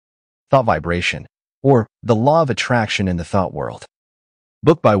thought vibration, or the law of attraction in the thought world.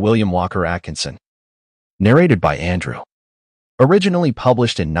 Book by William Walker Atkinson. Narrated by Andrew. Originally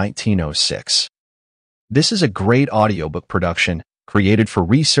published in 1906. This is a great audiobook production created for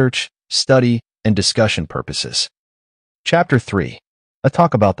research, study, and discussion purposes. Chapter 3. A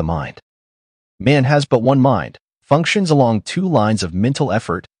Talk About the Mind. Man has but one mind, functions along two lines of mental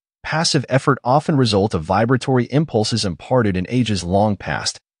effort. Passive effort often result of vibratory impulses imparted in ages long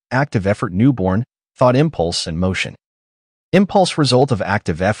past. Active effort newborn, thought impulse and motion. Impulse result of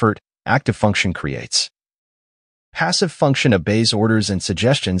active effort, active function creates. Passive function obeys orders and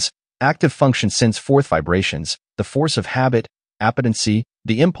suggestions. Active function sends forth vibrations, the force of habit, appetency,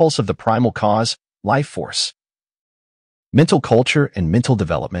 the impulse of the primal cause, life force. Mental culture and mental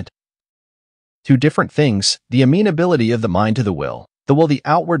development. Two different things, the amenability of the mind to the will the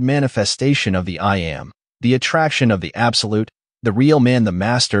outward manifestation of the I am, the attraction of the absolute, the real man the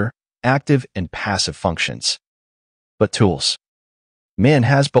master, active and passive functions. But tools. Man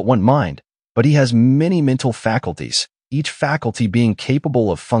has but one mind, but he has many mental faculties, each faculty being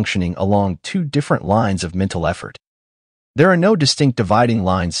capable of functioning along two different lines of mental effort. There are no distinct dividing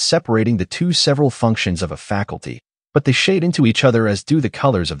lines separating the two several functions of a faculty, but they shade into each other as do the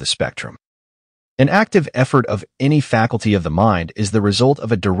colors of the spectrum. An active effort of any faculty of the mind is the result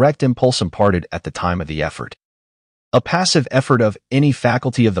of a direct impulse imparted at the time of the effort. A passive effort of any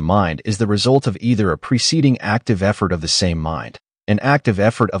faculty of the mind is the result of either a preceding active effort of the same mind, an active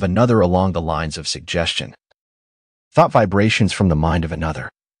effort of another along the lines of suggestion. Thought vibrations from the mind of another.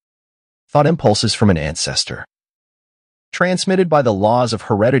 Thought impulses from an ancestor. Transmitted by the laws of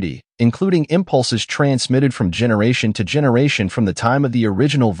heredity, including impulses transmitted from generation to generation from the time of the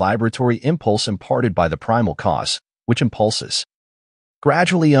original vibratory impulse imparted by the primal cause, which impulses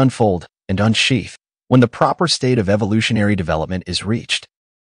gradually unfold and unsheath when the proper state of evolutionary development is reached.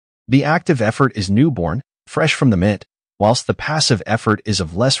 The active effort is newborn, fresh from the mint, whilst the passive effort is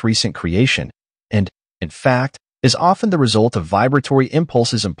of less recent creation and, in fact, is often the result of vibratory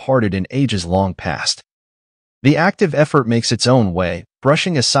impulses imparted in ages long past. The active effort makes its own way,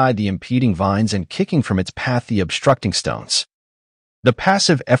 brushing aside the impeding vines and kicking from its path the obstructing stones. The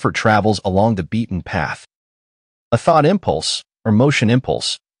passive effort travels along the beaten path. A thought impulse, or motion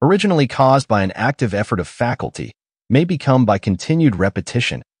impulse, originally caused by an active effort of faculty, may become by continued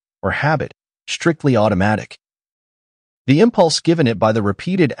repetition, or habit, strictly automatic. The impulse given it by the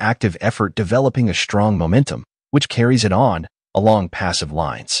repeated active effort developing a strong momentum, which carries it on, along passive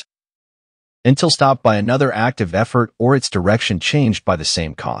lines, until stopped by another active effort or its direction changed by the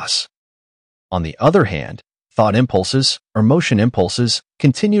same cause. On the other hand, thought impulses, or motion impulses,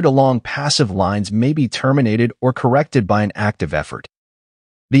 continued along passive lines may be terminated or corrected by an active effort.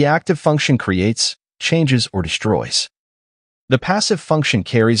 The active function creates, changes, or destroys. The passive function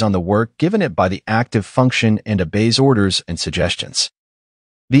carries on the work given it by the active function and obeys orders and suggestions.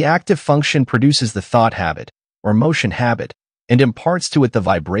 The active function produces the thought habit, or motion habit, and imparts to it the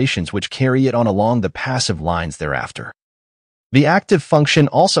vibrations which carry it on along the passive lines thereafter. The active function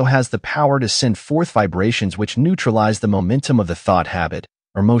also has the power to send forth vibrations which neutralize the momentum of the thought habit,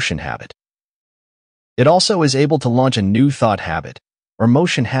 or motion habit. It also is able to launch a new thought habit, or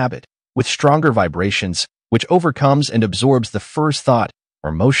motion habit, with stronger vibrations, which overcomes and absorbs the first thought,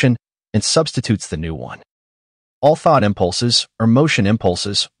 or motion, and substitutes the new one. All thought impulses, or motion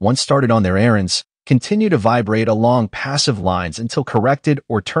impulses, once started on their errands, continue to vibrate along passive lines until corrected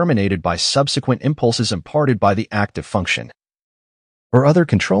or terminated by subsequent impulses imparted by the active function or other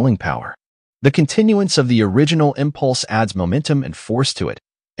controlling power. The continuance of the original impulse adds momentum and force to it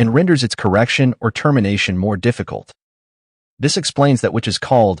and renders its correction or termination more difficult. This explains that which is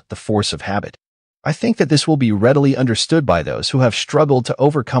called the force of habit. I think that this will be readily understood by those who have struggled to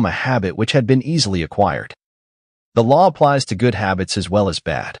overcome a habit which had been easily acquired. The law applies to good habits as well as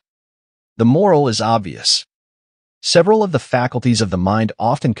bad. The moral is obvious. Several of the faculties of the mind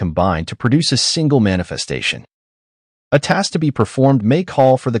often combine to produce a single manifestation. A task to be performed may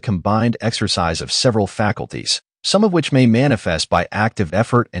call for the combined exercise of several faculties, some of which may manifest by active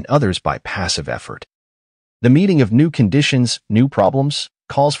effort and others by passive effort. The meeting of new conditions, new problems,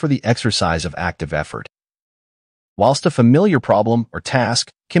 calls for the exercise of active effort, whilst a familiar problem or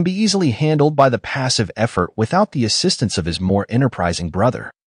task can be easily handled by the passive effort without the assistance of his more enterprising brother.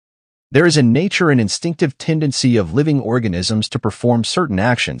 There is in nature an instinctive tendency of living organisms to perform certain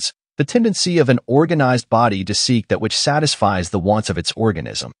actions, the tendency of an organized body to seek that which satisfies the wants of its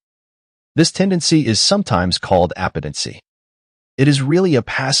organism. This tendency is sometimes called appetency. It is really a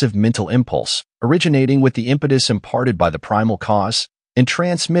passive mental impulse, originating with the impetus imparted by the primal cause and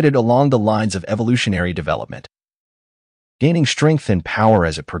transmitted along the lines of evolutionary development. gaining strength and power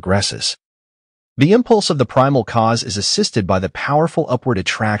as it progresses. The impulse of the primal cause is assisted by the powerful upward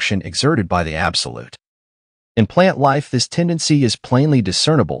attraction exerted by the absolute. In plant life, this tendency is plainly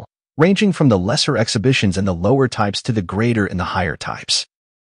discernible, ranging from the lesser exhibitions in the lower types to the greater in the higher types.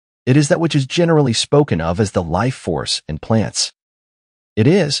 It is that which is generally spoken of as the life force in plants. It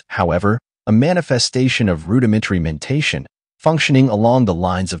is, however, a manifestation of rudimentary mentation, functioning along the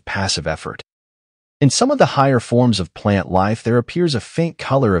lines of passive effort. In some of the higher forms of plant life, there appears a faint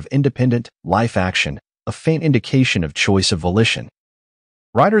color of independent life action, a faint indication of choice of volition.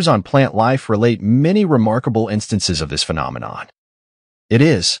 Writers on plant life relate many remarkable instances of this phenomenon. It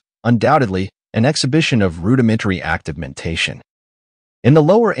is, undoubtedly, an exhibition of rudimentary active mentation. In the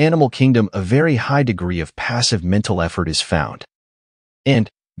lower animal kingdom, a very high degree of passive mental effort is found. And,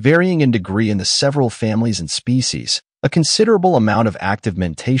 varying in degree in the several families and species, a considerable amount of active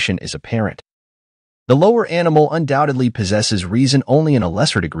mentation is apparent. The lower animal undoubtedly possesses reason only in a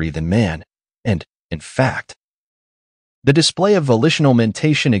lesser degree than man, and, in fact, the display of volitional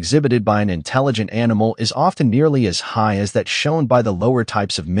mentation exhibited by an intelligent animal is often nearly as high as that shown by the lower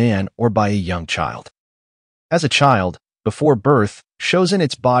types of man or by a young child. As a child, before birth, shows in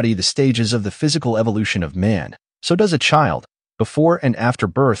its body the stages of the physical evolution of man, so does a child, before and after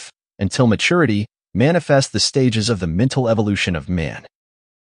birth, until maturity, manifest the stages of the mental evolution of man.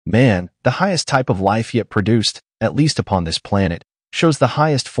 Man, the highest type of life yet produced, at least upon this planet, shows the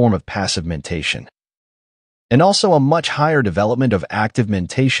highest form of passive mentation, and also a much higher development of active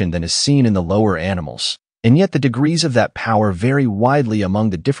mentation than is seen in the lower animals, and yet the degrees of that power vary widely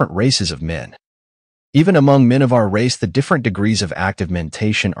among the different races of men. Even among men of our race, the different degrees of active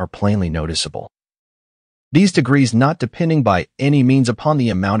mentation are plainly noticeable. These degrees not depending by any means upon the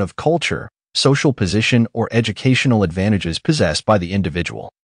amount of culture, social position, or educational advantages possessed by the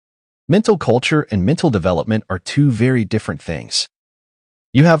individual. Mental culture and mental development are two very different things.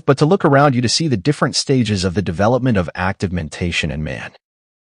 You have but to look around you to see the different stages of the development of active mentation in man.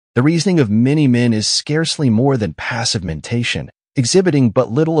 The reasoning of many men is scarcely more than passive mentation, exhibiting but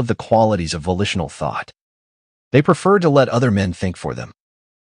little of the qualities of volitional thought. They prefer to let other men think for them.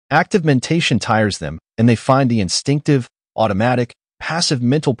 Active mentation tires them, and they find the instinctive, automatic, passive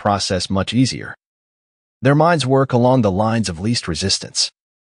mental process much easier. Their minds work along the lines of least resistance.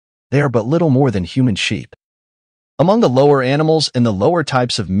 They are but little more than human sheep. Among the lower animals and the lower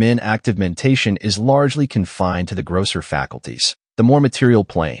types of men, active mentation is largely confined to the grosser faculties, the more material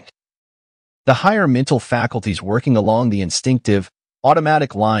plane. The higher mental faculties working along the instinctive,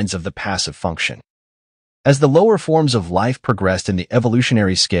 automatic lines of the passive function. As the lower forms of life progressed in the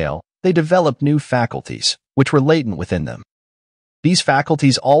evolutionary scale, they developed new faculties, which were latent within them. These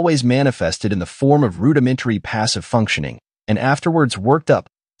faculties always manifested in the form of rudimentary passive functioning, and afterwards worked up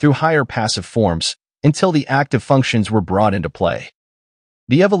through higher passive forms, until the active functions were brought into play.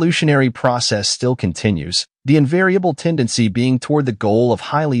 The evolutionary process still continues, the invariable tendency being toward the goal of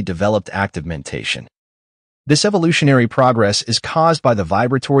highly developed active mentation. This evolutionary progress is caused by the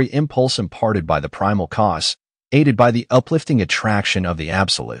vibratory impulse imparted by the primal cause, aided by the uplifting attraction of the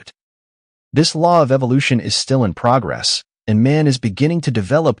absolute. This law of evolution is still in progress, and man is beginning to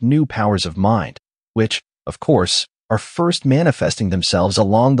develop new powers of mind, which, of course, are first manifesting themselves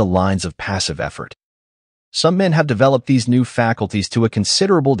along the lines of passive effort. Some men have developed these new faculties to a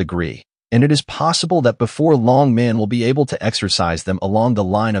considerable degree, and it is possible that before long man will be able to exercise them along the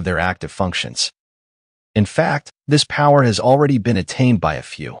line of their active functions. In fact, this power has already been attained by a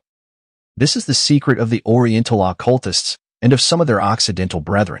few. This is the secret of the Oriental occultists and of some of their Occidental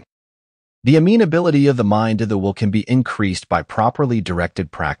brethren. The amenability of the mind to the will can be increased by properly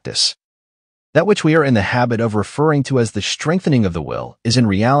directed practice. That which we are in the habit of referring to as the strengthening of the will is in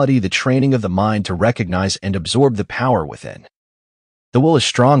reality the training of the mind to recognize and absorb the power within. The will is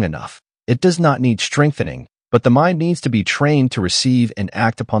strong enough. It does not need strengthening, but the mind needs to be trained to receive and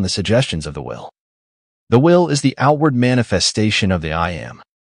act upon the suggestions of the will. The will is the outward manifestation of the I am.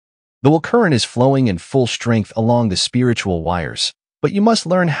 The will current is flowing in full strength along the spiritual wires, but you must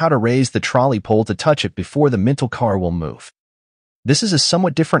learn how to raise the trolley pole to touch it before the mental car will move. This is a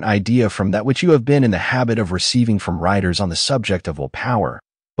somewhat different idea from that which you have been in the habit of receiving from writers on the subject of willpower,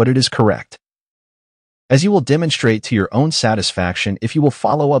 but it is correct. As you will demonstrate to your own satisfaction if you will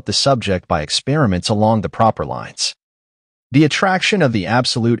follow up the subject by experiments along the proper lines. The attraction of the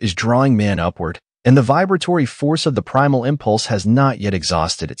absolute is drawing man upward, and the vibratory force of the primal impulse has not yet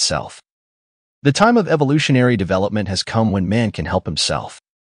exhausted itself. The time of evolutionary development has come when man can help himself.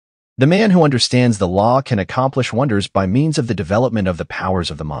 The man who understands the law can accomplish wonders by means of the development of the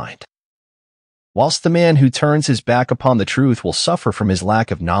powers of the mind, whilst the man who turns his back upon the truth will suffer from his lack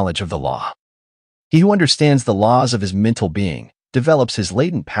of knowledge of the law. He who understands the laws of his mental being develops his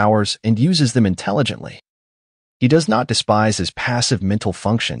latent powers and uses them intelligently. He does not despise his passive mental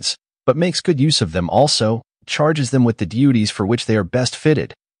functions, but makes good use of them also, charges them with the duties for which they are best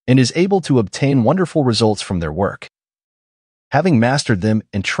fitted, and is able to obtain wonderful results from their work, having mastered them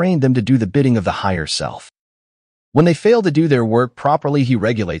and trained them to do the bidding of the higher self. When they fail to do their work properly, he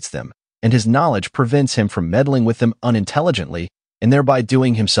regulates them, and his knowledge prevents him from meddling with them unintelligently and thereby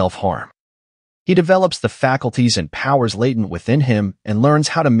doing himself harm. He develops the faculties and powers latent within him and learns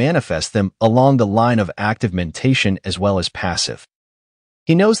how to manifest them along the line of active mentation as well as passive.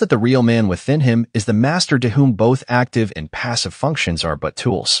 He knows that the real man within him is the master to whom both active and passive functions are but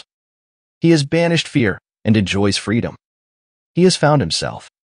tools. He has banished fear and enjoys freedom. He has found himself.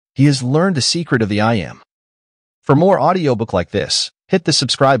 He has learned the secret of the I Am. For more audiobook like this, hit the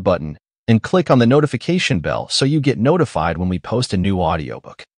subscribe button and click on the notification bell so you get notified when we post a new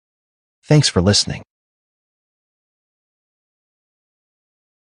audiobook. Thanks for listening.